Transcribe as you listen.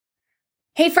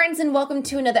Hey friends, and welcome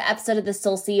to another episode of the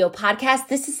Soul CEO podcast.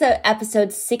 This is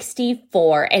episode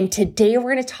 64, and today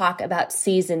we're going to talk about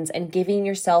seasons and giving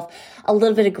yourself a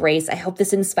little bit of grace. I hope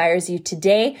this inspires you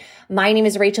today. My name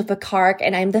is Rachel Picard,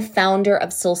 and I'm the founder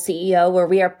of Soul CEO, where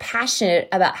we are passionate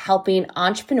about helping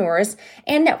entrepreneurs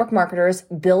and network marketers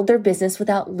build their business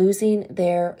without losing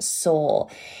their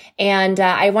soul. And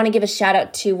I want to give a shout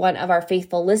out to one of our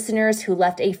faithful listeners who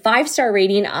left a 5-star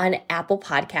rating on Apple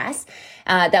Podcasts.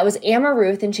 That was Amma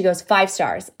Ruth, and she goes, 5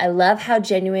 stars. I love how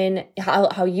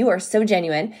you are so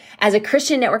genuine. As a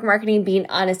Christian network marketing, being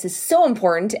honest is so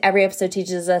important. Every episode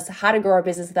teaches us how to grow our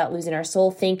business without losing our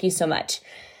soul. Thank you so much.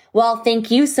 Well,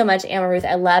 thank you so much, Amma Ruth.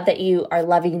 I love that you are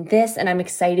loving this, and I'm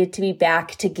excited to be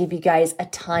back to give you guys a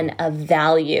ton of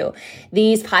value.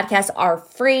 These podcasts are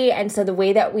free, and so the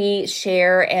way that we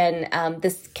share and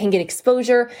this can get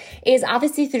exposure is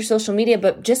obviously through social media,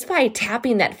 but just by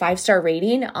tapping that 5-star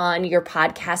rating on your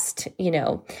podcast,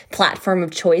 platform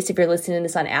of choice, if you're listening to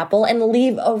this on Apple, and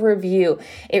leave a review.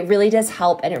 It really does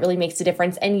help, and it really makes a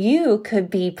difference, and you could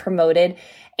be promoted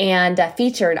and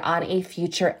featured on a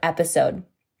future episode.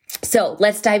 So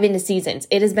let's dive into seasons.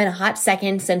 It has been a hot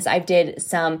second since I did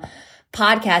some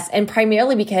podcasts, and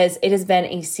primarily because it has been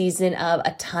a season of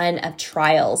a ton of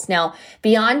trials. Now,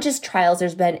 beyond just trials,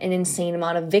 there's been an insane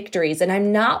amount of victories, and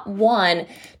I'm not one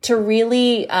to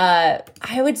really, I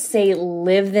would say,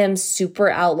 live them super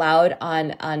out loud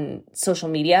on social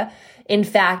media. In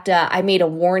fact, I made a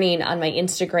warning on my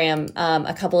Instagram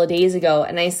a couple of days ago,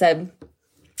 and I said,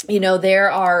 there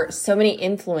are so many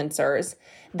influencers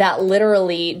that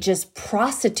literally just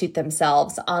prostitute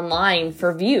themselves online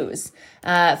for views,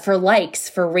 for likes,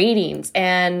 for ratings.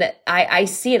 And I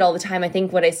see it all the time. I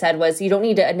think what I said was, you don't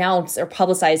need to announce or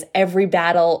publicize every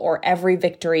battle or every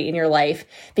victory in your life,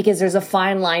 because there's a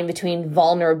fine line between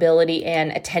vulnerability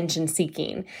and attention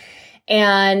seeking.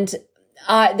 And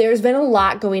there's been a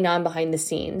lot going on behind the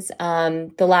scenes.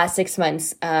 The last 6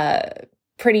 months,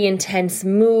 pretty intense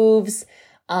moves,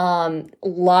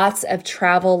 lots of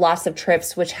travel, lots of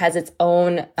trips, which has its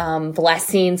own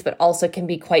blessings, but also can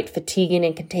be quite fatiguing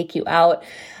and can take you out.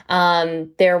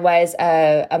 There was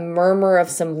a murmur of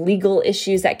some legal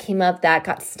issues that came up that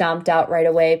got stomped out right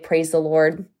away. Praise the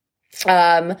Lord.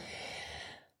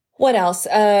 What else?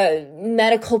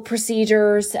 Medical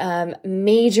procedures,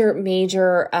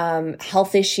 major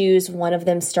health issues. One of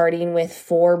them starting with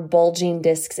 4 bulging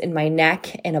discs in my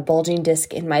neck and a bulging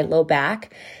disc in my low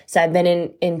back. So I've been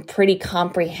in pretty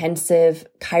comprehensive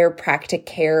chiropractic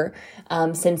care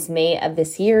since May of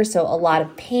this year. So a lot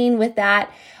of pain with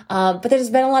that. But there's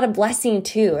been a lot of blessing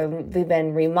too. We've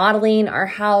been remodeling our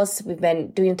house. We've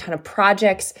been doing a ton of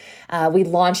projects. We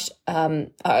launched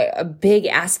a big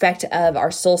aspect of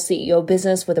our Soul CEO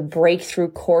business with a breakthrough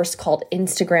course called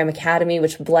Instagram Academy,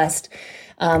 which blessed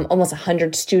almost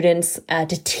 100 students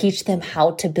to teach them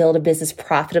how to build a business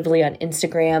profitably on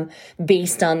Instagram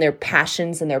based on their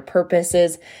passions and their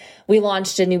purposes. We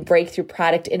launched a new breakthrough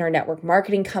product in our network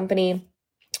marketing company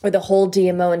with a whole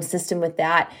DMO and system with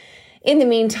that. In the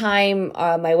meantime,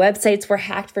 my websites were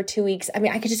hacked for 2 weeks. I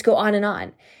mean, I could just go on and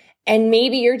on. And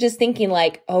maybe you're just thinking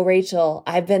like, oh, Rachel,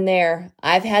 I've been there.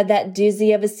 I've had that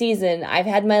doozy of a season. I've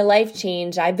had my life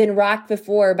change. I've been rocked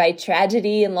before by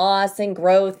tragedy and loss and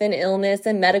growth and illness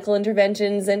and medical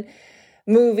interventions and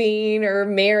moving or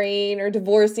marrying or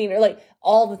divorcing or like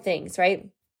all the things, right?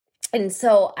 And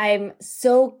so I'm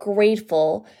so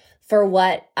grateful for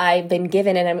what I've been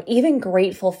given. And I'm even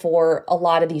grateful for a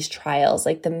lot of these trials,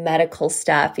 like the medical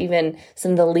stuff, even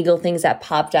some of the legal things that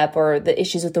popped up or the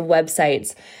issues with the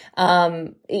websites,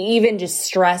 even just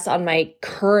stress on my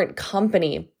current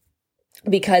company,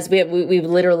 because we've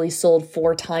literally sold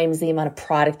 4 times the amount of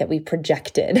product that we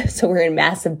projected. So we're in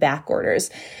massive back orders.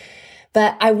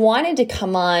 But I wanted to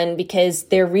come on because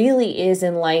there really is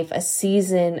in life a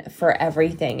season for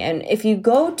everything. And if you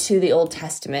go to the Old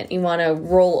Testament, you want to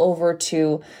roll over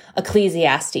to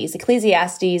Ecclesiastes.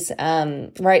 Ecclesiastes,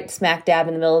 right smack dab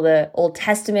in the middle of the Old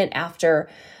Testament after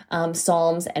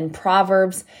Psalms and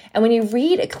Proverbs. And when you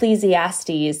read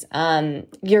Ecclesiastes,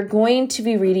 you're going to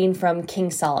be reading from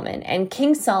King Solomon. And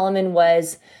King Solomon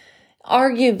was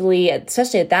arguably,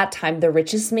 especially at that time, the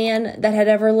richest man that had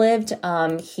ever lived.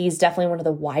 He's definitely one of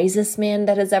the wisest men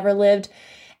that has ever lived.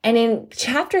 And in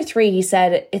chapter 3, he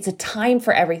said, it's a time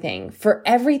for everything. For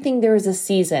everything, there is a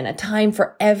season, a time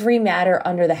for every matter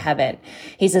under the heaven.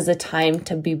 He says a time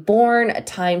to be born, a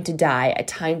time to die, a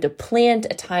time to plant,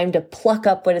 a time to pluck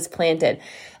up what is planted,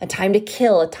 a time to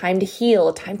kill, a time to heal,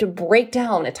 a time to break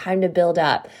down, a time to build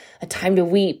up, a time to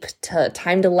weep, a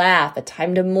time to laugh, a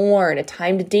time to mourn, a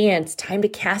time to dance, a time to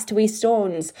cast away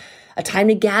stones, a time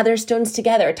to gather stones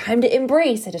together, a time to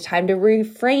embrace, and a time to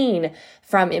refrain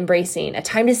from embracing, a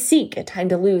time to seek, a time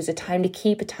to lose, a time to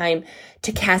keep, a time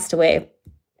to cast away.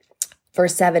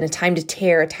 Verse 7, a time to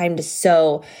tear, a time to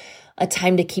sow, a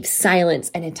time to keep silence,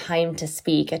 and a time to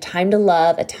speak, a time to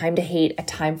love, a time to hate, a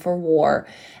time for war,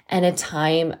 and a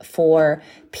time for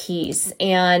peace.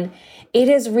 And it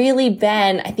has really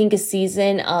been, I think, a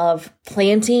season of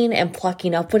planting and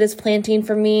plucking up what is planting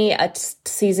for me, a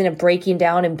season of breaking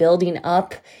down and building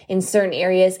up in certain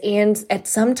areas, and at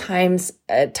sometimes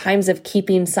times of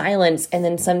keeping silence, and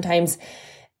then sometimes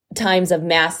times of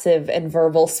massive and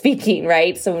verbal speaking,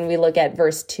 right? So when we look at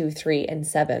verse 2, 3, and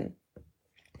 7.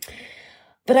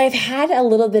 But I've had a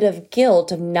little bit of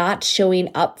guilt of not showing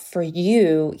up for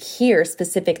you here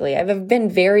specifically. I've been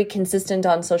very consistent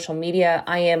on social media.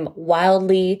 I am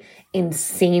wildly,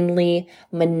 insanely,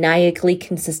 maniacally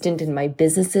consistent in my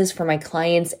businesses for my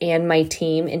clients and my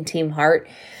team in Team Heart.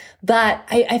 But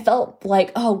I felt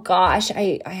like, oh gosh,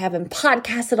 I haven't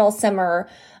podcasted all summer.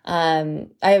 I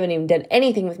haven't even done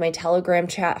anything with my Telegram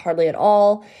chat, hardly at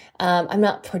all. I'm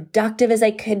not productive as I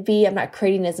could be. I'm not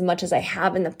creating as much as I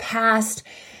have in the past.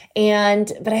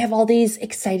 But I have all these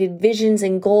excited visions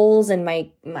and goals, and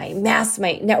my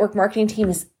network marketing team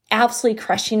is absolutely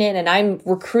crushing it. And I'm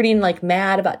recruiting like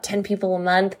mad, about 10 people a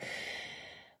month.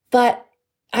 But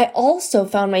I also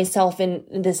found myself in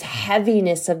this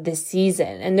heaviness of this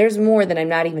season. And there's more that I'm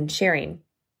not even sharing.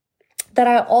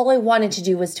 All I wanted to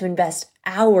do was to invest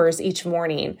hours each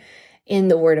morning in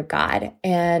the Word of God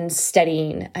and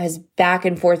studying. I was back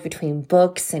and forth between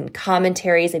books and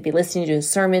commentaries. I'd be listening to a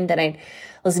sermon, then I'd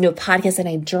listen to a podcast, and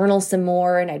I'd journal some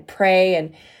more, and I'd pray,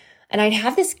 and I'd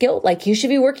have this guilt, like, you should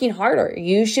be working harder.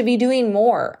 You should be doing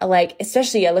more. Like,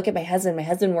 especially I look at my husband. My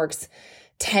husband works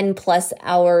 10 plus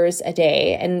hours a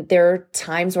day. And there are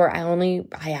times where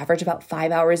I average about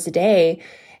 5 hours a day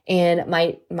in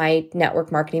my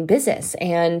network marketing business.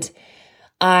 And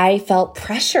I felt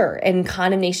pressure and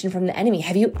condemnation from the enemy.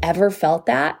 Have you ever felt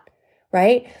that?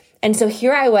 Right? And so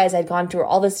here I was, I'd gone through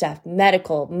all this stuff: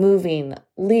 medical, moving,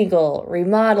 legal,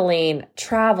 remodeling,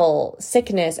 travel,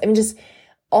 sickness. I mean, just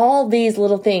all these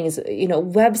little things,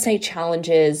 website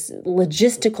challenges,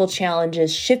 logistical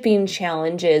challenges, shipping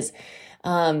challenges,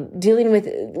 dealing with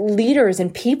leaders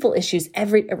and people issues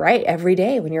every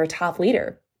day when you're a top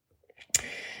leader.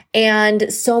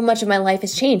 And so much of my life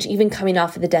has changed, even coming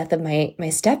off of the death of my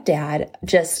stepdad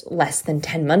just less than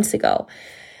 10 months ago.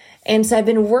 And so I've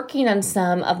been working on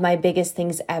some of my biggest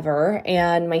things ever,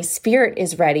 and my spirit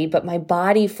is ready, but my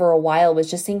body for a while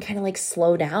was just saying kind of like,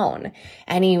 slow down.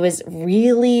 And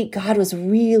God was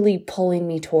really pulling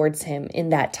me towards him in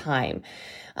that time,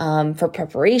 for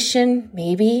preparation,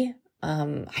 maybe.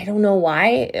 I don't know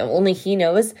why, only he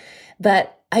knows,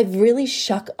 but I've really I've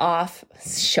shaked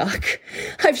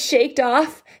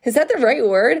off. Is that the right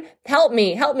word? Help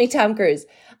me, Tom Cruise.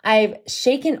 I've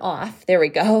shaken off, there we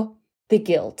go, the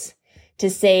guilt to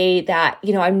say that,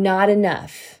 I'm not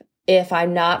enough if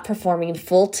I'm not performing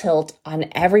full tilt on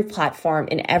every platform,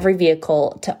 in every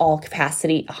vehicle, to all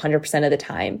capacity 100% of the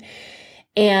time.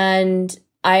 And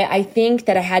I think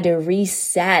that I had to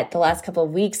reset the last couple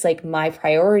of weeks, like, my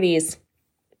priorities.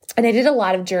 And I did a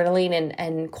lot of journaling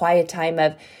and quiet time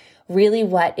of really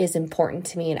what is important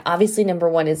to me. And obviously, number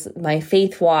 1 is my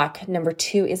faith walk. Number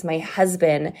 2 is my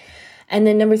husband. And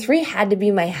then number 3 had to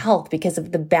be my health, because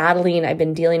of the battling I've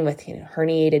been dealing with,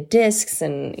 herniated discs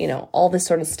and, all this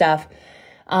sort of stuff.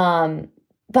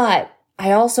 But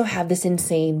I also have this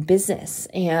insane business,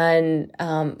 and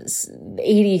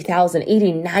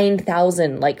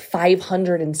 89,000, like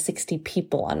 560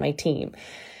 people on my team.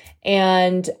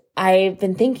 And I've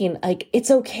been thinking, like,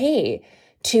 it's okay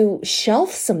to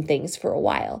shelf some things for a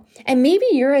while. And maybe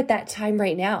you're at that time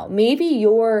right now. Maybe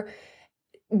you're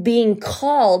being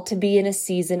called to be in a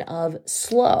season of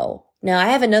slow. Now, I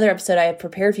have another episode I have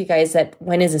prepared for you guys, that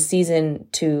when is a season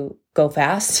to go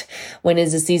fast? When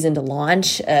is a season to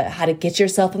launch? How to get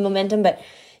yourself in momentum. But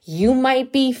you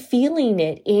might be feeling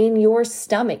it in your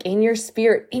stomach, in your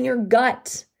spirit, in your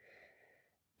gut,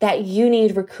 that you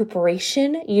need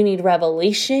recuperation, you need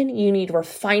revelation, you need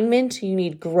refinement, you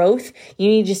need growth, you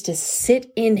need just to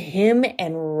sit in him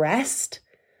and rest.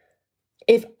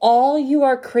 If all you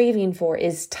are craving for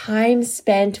is time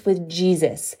spent with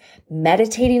Jesus,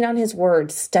 meditating on his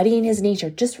word, studying his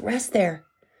nature, just rest there.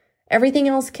 Everything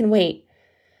else can wait.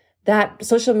 That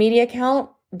social media account,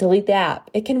 delete the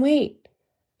app. It can wait.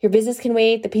 Your business can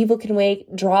wait. The people can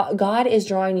wait. God is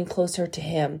drawing you closer to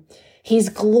him. He's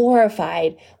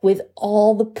glorified with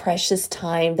all the precious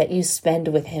time that you spend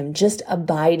with him. Just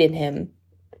abide in him.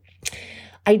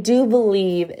 I do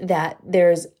believe that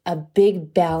there's a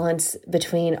big balance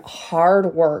between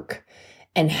hard work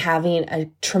and having a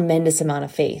tremendous amount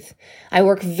of faith. I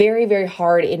work very, very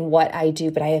hard in what I do,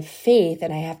 but I have faith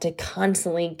and I have to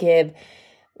constantly give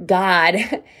God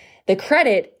the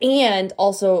credit and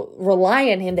also rely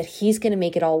on him that he's going to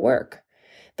make it all work.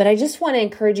 But I just want to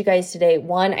encourage you guys today.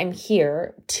 One, I'm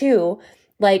here. Two,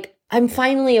 I'm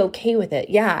finally okay with it.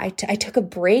 Yeah, I took a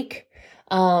break.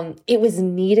 It was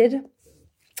needed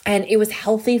and it was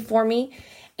healthy for me.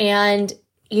 And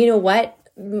you know what?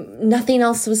 Nothing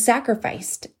else was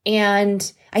sacrificed.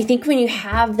 And I think when you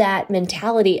have that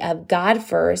mentality of God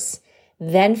first,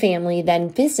 then family, then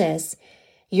business,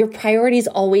 your priorities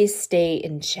always stay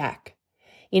in check.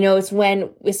 It's when,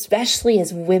 especially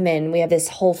as women, we have this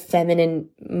whole feminine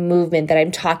movement that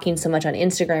I'm talking so much on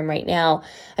Instagram right now.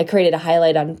 I created a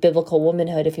highlight on biblical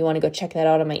womanhood if you want to go check that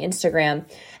out on my Instagram.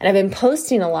 And I've been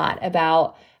posting a lot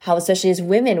about how, especially as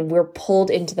women, we're pulled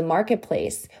into the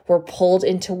marketplace. We're pulled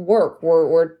into work.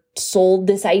 We're sold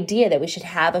this idea that we should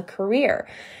have a career.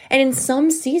 And in some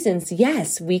seasons,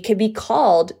 yes, we could be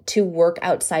called to work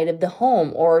outside of the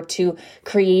home or to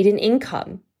create an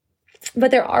income.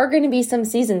 But there are going to be some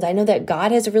seasons. I know that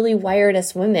God has really wired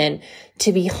us women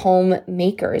to be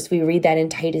homemakers. We read that in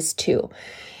Titus 2.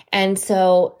 And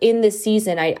so in this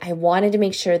season, I wanted to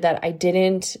make sure that I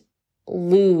didn't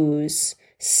lose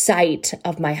sight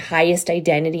of my highest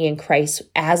identity in Christ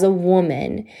as a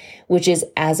woman, which is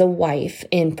as a wife,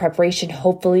 in preparation,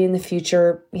 hopefully in the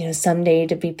future, someday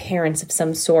to be parents of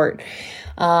some sort.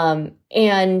 And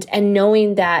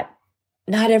knowing that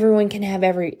not everyone can have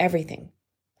everything.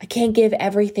 I can't give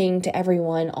everything to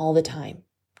everyone all the time.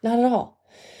 Not at all.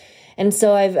 And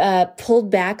so I've pulled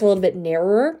back a little bit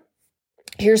narrower.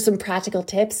 Here's some practical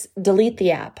tips. Delete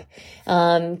the app.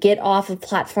 Get off of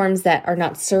platforms that are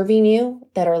not serving you,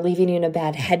 that are leaving you in a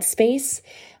bad headspace,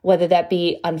 whether that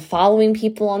be unfollowing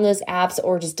people on those apps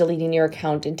or just deleting your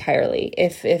account entirely.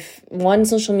 If one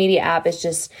social media app is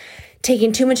just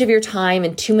taking too much of your time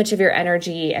and too much of your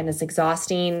energy and is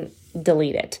exhausting,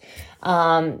 delete it.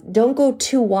 Don't go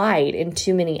too wide in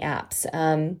too many apps.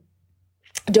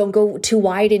 Don't go too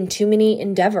wide in too many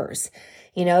endeavors.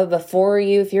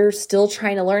 If you're still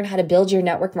trying to learn how to build your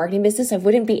network marketing business, I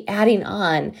wouldn't be adding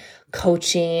on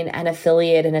coaching and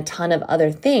affiliate and a ton of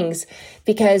other things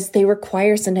because they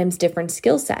require sometimes different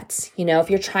skill sets. If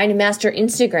you're trying to master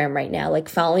Instagram right now, like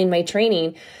following my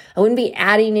training, I wouldn't be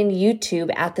adding in YouTube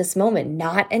at this moment,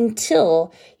 not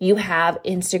until you have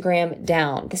Instagram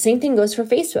down. The same thing goes for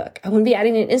Facebook. I wouldn't be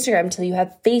adding in Instagram until you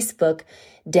have Facebook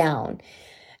down.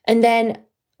 And then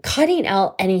cutting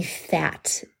out any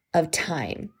fat of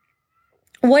time.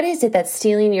 What is it that's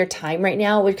stealing your time right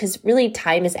now? Because really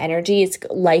time is energy. It's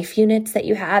life units that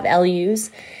you have,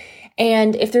 LUs.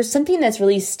 And if there's something that's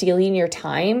really stealing your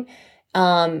time,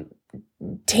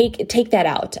 take that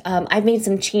out. I've made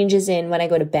some changes in when I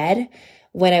go to bed,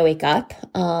 when I wake up,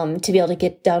 to be able to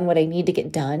get done what I need to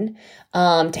get done,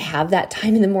 to have that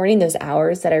time in the morning, those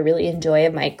hours that I really enjoy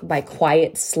of my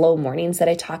quiet, slow mornings that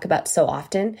I talk about so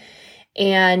often.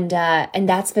 And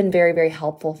that's been very, very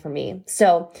helpful for me.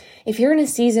 So if you're in a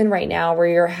season right now where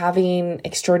you're having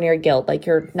extraordinary guilt, like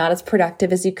you're not as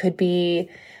productive as you could be,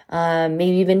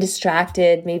 maybe you've been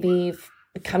distracted, maybe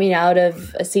coming out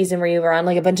of a season where you were on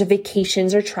like a bunch of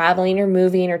vacations or traveling or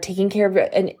moving or taking care of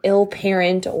an ill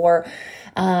parent or,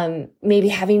 maybe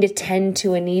having to tend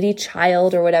to a needy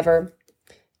child or whatever,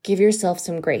 give yourself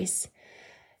some grace.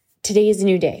 Today is a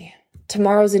new day.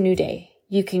 Tomorrow's a new day.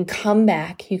 You can come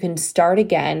back, you can start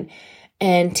again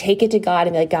and take it to God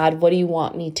and be like, God, what do you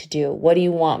want me to do? What do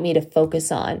you want me to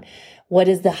focus on? What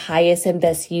is the highest and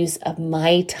best use of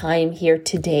my time here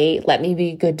today? Let me be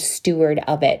a good steward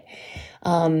of it.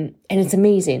 And it's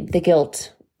amazing. The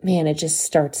guilt, man, it just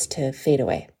starts to fade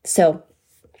away. So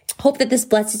hope that this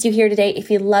blesses you here today.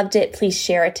 If you loved it, please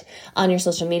share it on your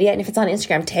social media. And if it's on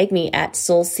Instagram, tag me at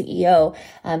Soul CEO.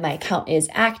 My account is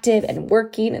active and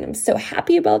working, and I'm so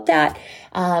happy about that.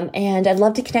 And I'd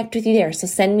love to connect with you there. So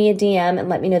send me a DM and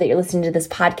let me know that you're listening to this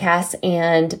podcast,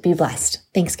 and be blessed.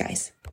 Thanks, guys.